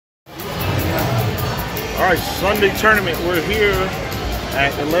All right, Sunday tournament. We're here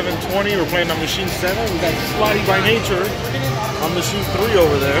at 11:20. We're playing on machine 7. We got Slotty by Nature on machine 3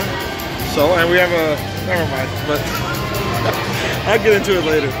 over there. So, and we have a, never mind, but I'll get into it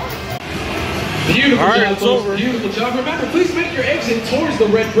later. Beautiful job, it's over. Beautiful job. Remember, please make your exit towards the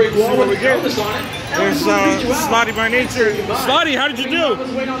red brick wall with the notice on it. There's Slotty by Nature. Slotty, how did you do?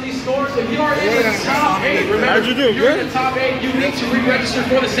 On these scores. If you are in the top 8, remember, how'd you do? You're in the top 8. You need to re-register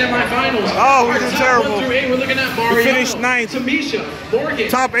for the semifinals. Oh, we did terrible. 1 through 8, we're looking at Mario, we finished 9th. Tamisha, Morgan,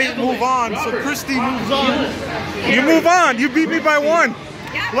 top 8 Evelyn, move on. Robert, so Christy moves on. Keelan, You move on. You beat me by 1.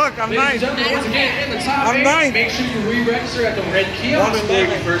 Look, I'm 9th. I'm 9th. Make sure you re-register at the red kiosk.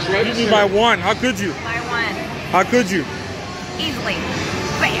 First you beat me by 1. How could you? By 1. How could you? Easily.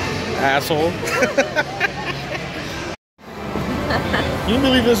 Bam. Asshole. Can you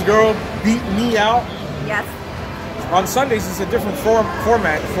believe this girl beat me out? Yes. On Sundays, it's a different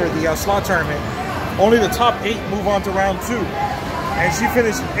format for the slot tournament. Only the top 8 move on to round 2. And she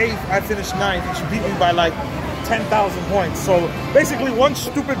finished 8th, I finished 9th, and she beat me by like 10,000 points. So basically one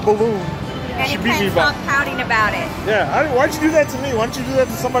stupid balloon, and she you beat me can't by. stop pouting about it. Yeah, why'd you do that to me? Why don't you do that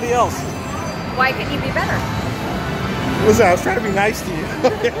to somebody else? Why couldn't you be better? Listen, I was trying to be nice to you.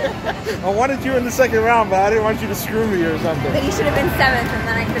 I wanted you in the 2nd round, but I didn't want you to screw me or something. But you should have been 7th, and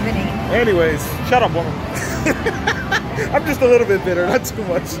then I could have been 8th. Anyways, shut up, woman. I'm just a little bit bitter, not too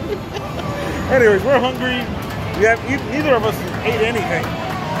much. Anyways, we're hungry. We have neither of us ate anything,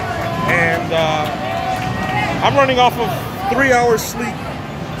 and I'm running off of 3 hours sleep.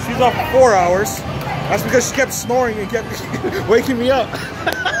 She's off of 4 hours. That's because she kept snoring and kept waking me up.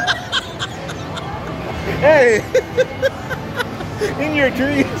 Hey, in your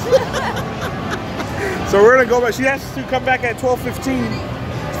dreams. So we're gonna go back. She has to come back at 12:15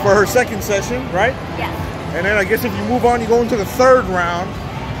 for her 2nd session, right? Yes. And then I guess if you move on, you go into the 3rd round.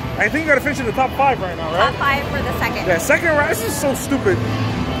 I think you gotta finish in the top 5 right now, right? Top 5 for the 2nd. Yeah, 2nd round. This is so stupid.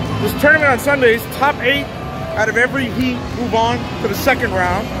 This tournament on Sundays, top 8 out of every heat move on to the 2nd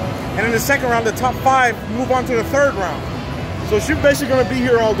round. And in the 2nd round, the top 5 move on to the 3rd round. So she's basically gonna be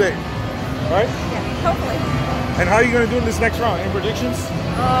here all day, right? Yeah, hopefully. And how are you gonna do in this next round? Any predictions?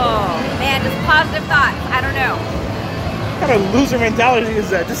 Oh, man, just positive thoughts. I don't know. What kind of loser mentality is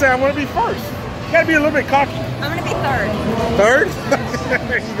that? Just say, I'm gonna be 1st. You gotta be a little bit cocky. I'm gonna be 3rd. 3rd?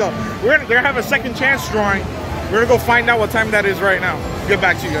 There you go. They're gonna have a 2nd chance drawing. We're gonna go find out what time that is right now. Get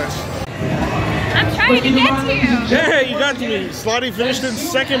back to you guys. I'm trying to get to you. Yeah, you got to me. Slotty finished in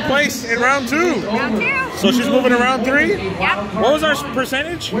 2nd place in round 2. Round 2. So she's moving to round 3? Yep. What was our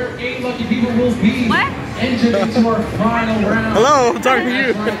percentage? What? Hello, I'm talking to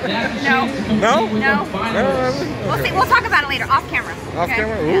you. No. No? No. We'll see. We'll talk about it later, off camera. Off okay?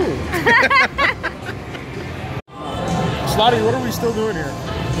 camera? Ooh. Slotty, what are we still doing here?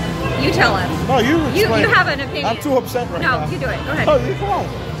 You tell us. No, you explain. You have an opinion. I'm too upset right now. No, you do it. Go ahead. Oh, come on.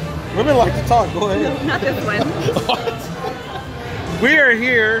 Women like to talk. Go ahead. Not this one. We are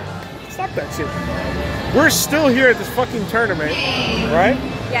here. Stop that shit. We're still here at this fucking tournament, right?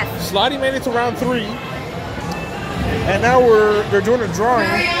 Yes. Slotty made it to round 3. And now they're doing a drawing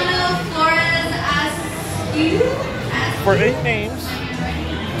for 8 names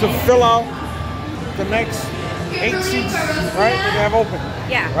to fill out the next 8 seats, right? They have open.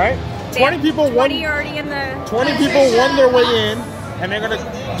 Yeah. Right? 20 people won. 20 already in the 20 people won their way in, and they're gonna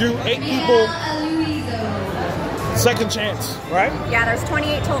do 8 people 2nd chance, right? Yeah, there's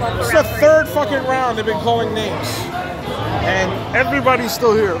 28 total. It's the 3rd fucking round they've been calling names, and everybody's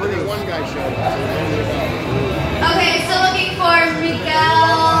still here. Look at this. One guy showed up. Okay, so looking for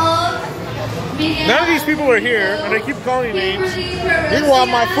Miguel. None of these people are here, and they keep calling names. Meanwhile,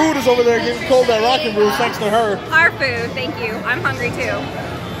 my food is over there getting cold at Rockin' Brews thanks to her. Our food, thank you. I'm hungry too.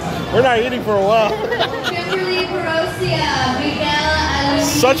 We're not eating for a while.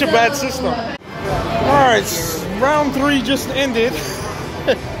 Such a bad system. Alright, round 3 just ended.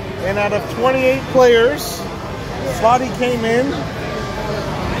 And out of 28 players, Slotty came in.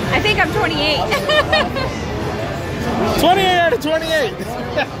 I think I'm 28. 28 out of 28.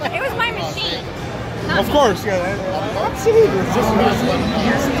 It was my machine. Of course, yeah. Absolutely. It's just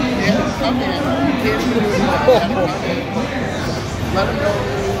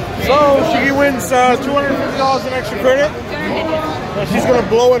So she wins $250 in extra credit. She's gonna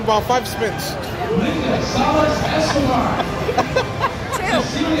blow in about 5 spins. 2,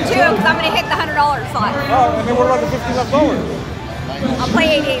 because I'm gonna hit the $100 slot. Oh, and then what about the 50 left over? I'll play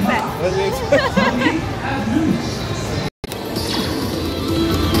 88 cents.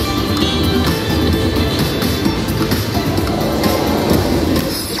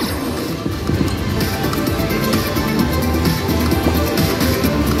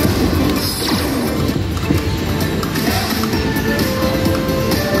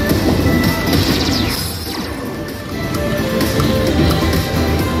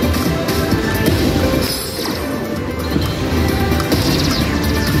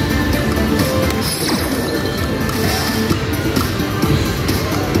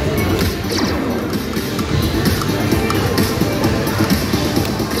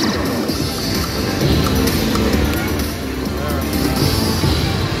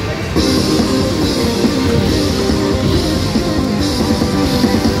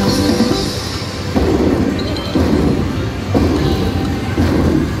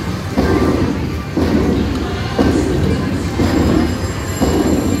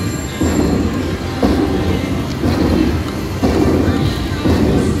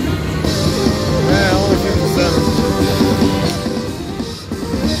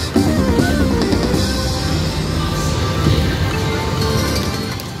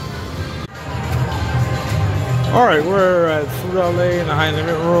 All right, we're at Food LA in the high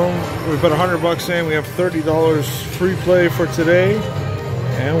limit room. We put $100 in. We have $30 free play for today,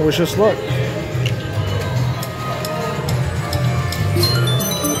 and wish us luck.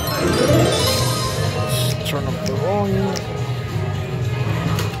 Let's turn up the volume.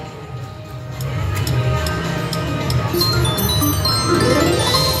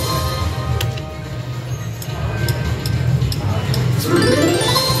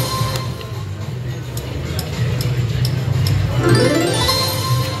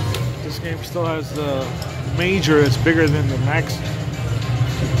 This game still has the major that's bigger than the max.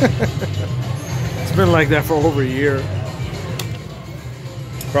 It's been like that for over a year.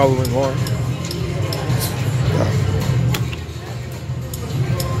 Probably more.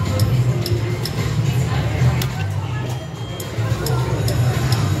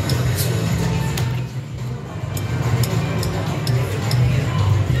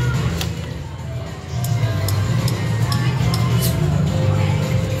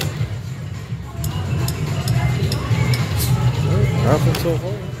 Nothing so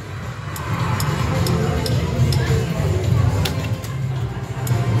far.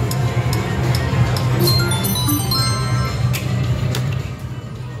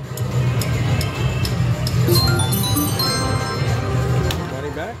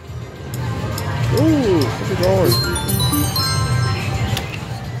 Money back. Ooh, look at going.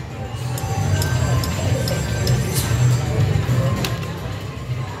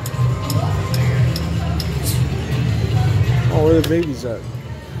 Oh, where are the babies at?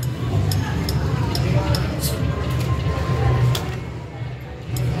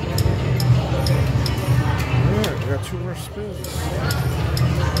 Alright, we got 2 more spins.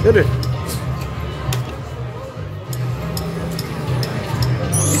 Hit it.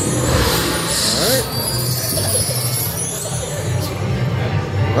 Alright.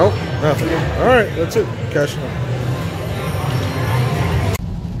 Nope, nothing. Alright, that's it. Cashing out.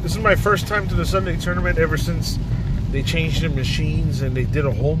 This is my first time to the Sunday tournament ever since they changed the machines and they did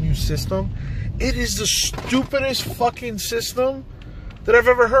a whole new system. It is the stupidest fucking system that I've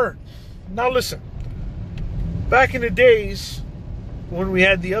ever heard. Now listen, back in the days when we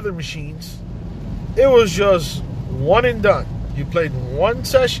had the other machines, it was just one and done. You played one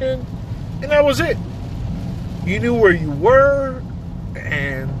session and that was it. You knew where you were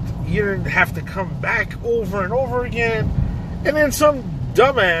and you didn't have to come back over and over again. And then some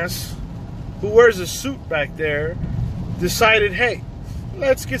dumbass who wears a suit back there decided, hey,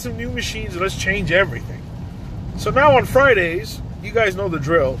 let's get some new machines and let's change everything. So now on Fridays, you guys know the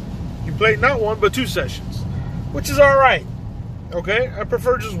drill. You play not 1 but 2 sessions, which is all right. Okay, I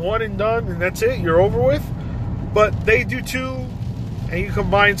prefer just 1 and done and that's it, you're over with. But they do 2 and you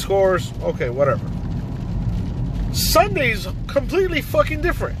combine scores, okay, whatever. Sundays completely fucking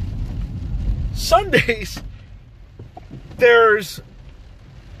different. Sundays, there's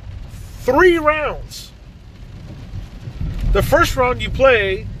 3 rounds. The first round you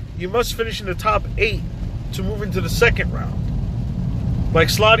play, you must finish in the top 8 to move into the second round. Like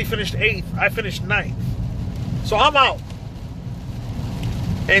Slotty finished 8th, I finished 9th. So I'm out.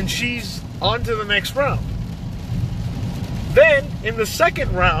 And she's on to the next round. Then, in the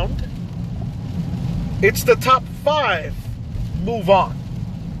second round, it's the top 5 move on.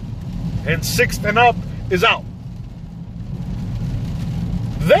 And 6th and up is out.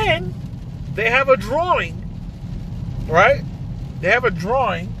 Then, they have a drawing. Right? They have a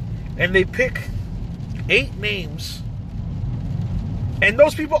drawing and they pick 8 names and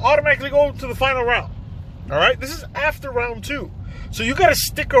those people automatically go to the final round. Alright? This is after round 2. So you gotta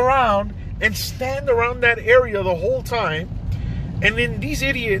stick around and stand around that area the whole time, and then these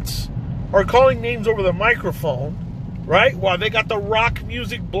idiots are calling names over the microphone, right? While they got the rock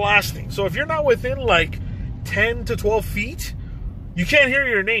music blasting. So if you're not within like 10 to 12 feet, you can't hear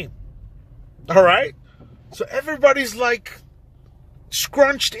your name. Alright? So everybody's like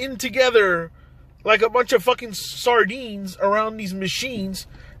scrunched in together like a bunch of fucking sardines around these machines.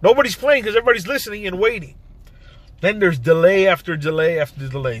 Nobody's playing because everybody's listening and waiting. Then there's delay after delay after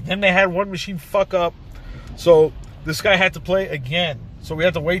delay. Then they had one machine fuck up. So this guy had to play again. So we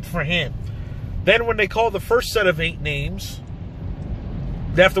had to wait for him. Then when they call the first set of 8 names,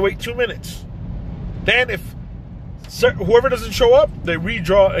 they have to wait 2 minutes. Then if whoever doesn't show up, they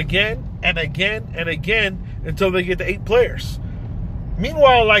redraw again and again and again until they get to 8 players.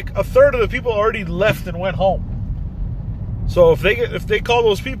 Meanwhile, like a third of the people already left and went home. So if they call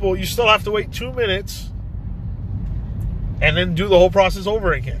those people, you still have to wait 2 minutes and then do the whole process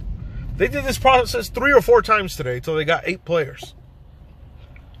over again. They did this process 3 or 4 times today until they got 8 players.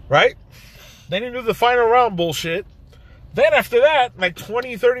 Right? Then you do the final round bullshit. Then after that, like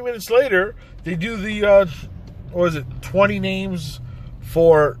 20, 30 minutes later, they do the what is it, 20 names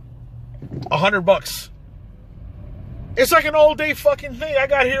for $100. It's like an all day fucking thing. I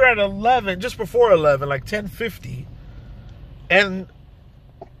got here at 11, just before 11, like 10:50. And,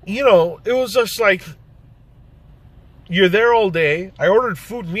 you know, it was just like, you're there all day. I ordered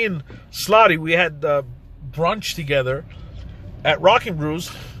food. Me and Slotty, we had brunch together at Rockin' Brews.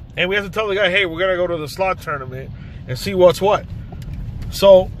 And we have to tell the guy, hey, we're going to go to the slot tournament and see what's what.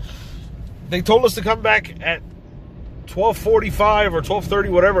 So they told us to come back at 12:45 or 12:30,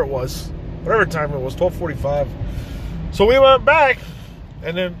 whatever it was. Whatever time it was, 12:45. So we went back,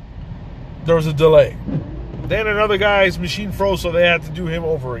 and then there was a delay. Then another guy's machine froze, so they had to do him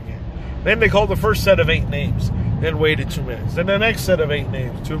over again. Then they called the first set of 8 names, then waited 2 minutes. Then the next set of 8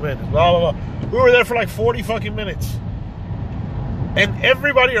 names, 2 minutes, blah, blah, blah. We were there for like 40 fucking minutes. And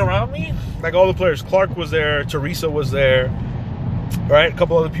everybody around me, like all the players, Clark was there, Teresa was there, right? A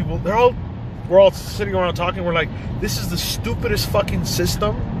couple other people. We're all sitting around talking. We're like, this is the stupidest fucking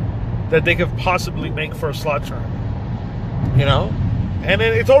system that they could possibly make for a slot tournament. You know? And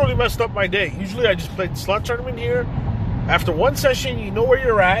then it totally messed up my day. Usually I just played the slot tournament here. After one session, you know where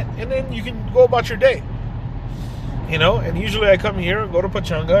you're at, and then you can go about your day. You know? And usually I come here, go to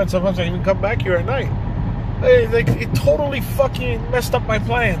Pachanga, and sometimes I even come back here at night. Like, it totally fucking messed up my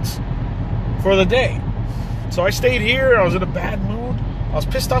plans for the day. So I stayed here. I was in a bad mood. I was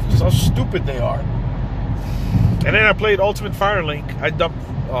pissed off because how stupid they are. And then I played Ultimate Firelink. I dumped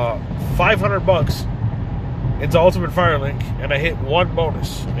 $500 into Ultimate Firelink, and I hit 1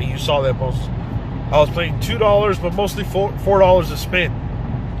 bonus. And you saw that bonus. I was playing $2, but mostly $4 a spin.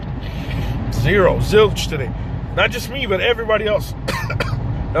 Zilch today. Not just me, but everybody else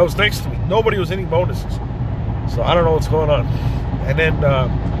that was next to me. Nobody was hitting bonuses. So I don't know what's going on. And then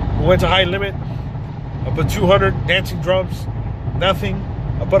we went to high limit. I put 200 dancing drums. Nothing.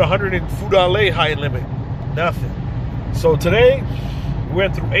 I put 100 in Fudale high limit. Nothing. So today we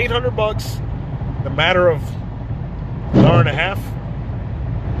went through $800 in a matter of an hour and a half.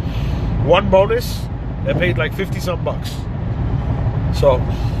 1 bonus that paid like 50-some bucks. So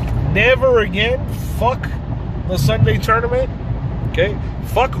never again. Fuck the Sunday tournament. Okay.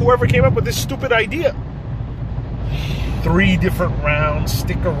 Fuck whoever came up with this stupid idea. 3 different rounds.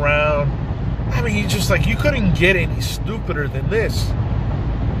 Stick around. I mean, just like, you couldn't get any stupider than this.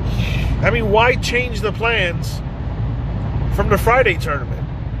 I mean, why change the plans from the Friday tournament?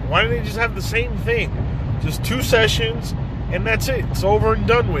 Why didn't they just have the same thing? Just 2 sessions, and that's it. It's over and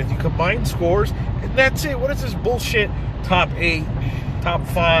done with. You combine scores, and that's it. What is this bullshit? Top 8, top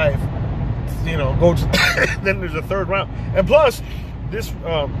 5, you know, go to then there's a 3rd round. And plus, this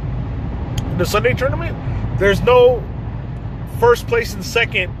the Sunday tournament, there's no first place and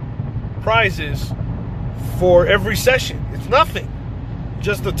second prizes for every session. It's nothing.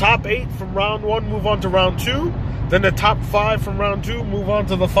 Just the top 8 from round 1 move on to round 2. Then the top 5 from round 2 move on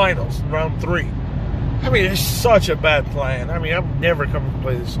to the finals, round 3. I mean, it's such a bad plan. I mean, I'm never coming to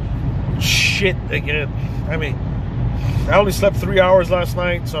play this shit again. I mean, I only slept 3 hours last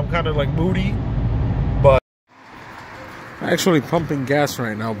night, so I'm kind of like moody. But I'm actually pumping gas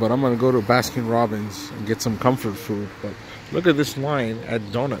right now, but I'm going to go to Baskin Robbins and get some comfort food. But look at this line at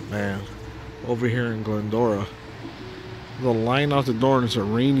Donutman over here in Glendora. The line out the door, and it's a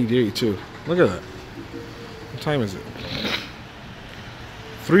rainy day too. Look at that. What time is it?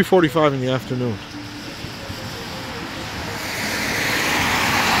 3:45 in the afternoon.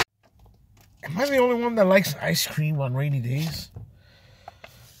 Am I the only one that likes ice cream on rainy days?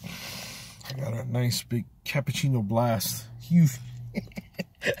 I got a nice big cappuccino blast. Huge.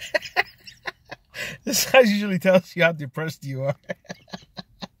 This size usually tells you how depressed you are.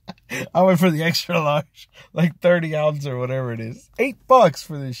 I went for the extra large, like 30 ounce or whatever it is. $8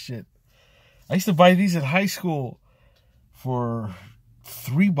 for this shit. I used to buy these at high school for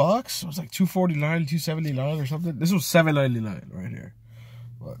 $3. It was like $2.49, $2.79 or something. This was $7.99 right here.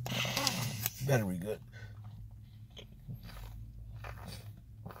 But better be good.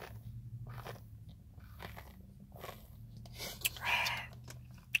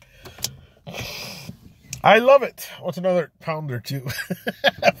 I love it. What's another pound or two?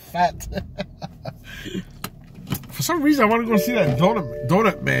 Fat. For some reason, I want to go see that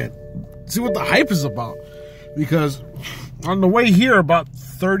Donutman. See what the hype is about. Because on the way here about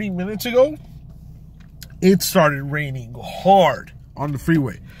 30 minutes ago, it started raining hard on the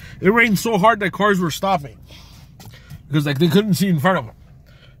freeway. It rained so hard that cars were stopping. Because like they couldn't see in front of them.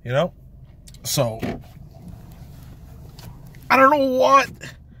 You know? So, I don't know what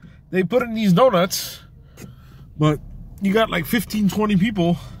they put in these donuts. But you got like 15, 20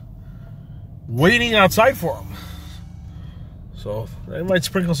 people waiting outside for them. So they might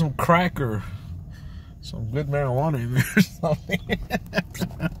sprinkle some crack or some good marijuana in there or something.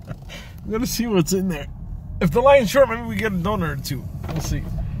 I'm gonna see what's in there. If the line's short, maybe we get a donut or two. We'll see.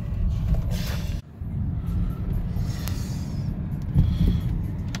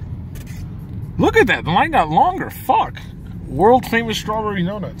 Look at that. The line got longer. Fuck. World famous strawberry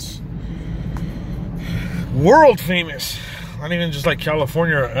donuts. World famous. Not even just like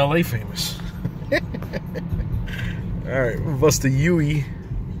California or LA famous. Alright, we'll bust a Yui.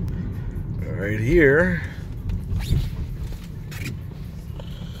 Right here.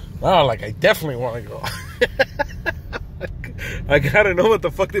 Wow, like I definitely want to go. I gotta know what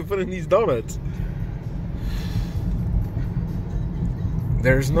the fuck they put in these donuts.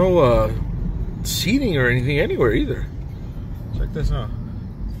 There's no seating or anything anywhere either. Check this out.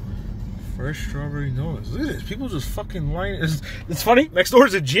 Fresh strawberry donuts. Look at this. People just fucking lying. It's funny. Next door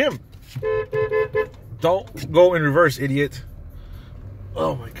is a gym. Don't go in reverse, idiot.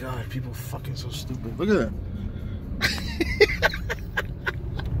 Oh my god. People fucking so stupid. Look at that.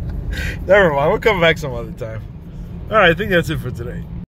 Never mind. We'll come back some other time. Alright, I think that's it for today.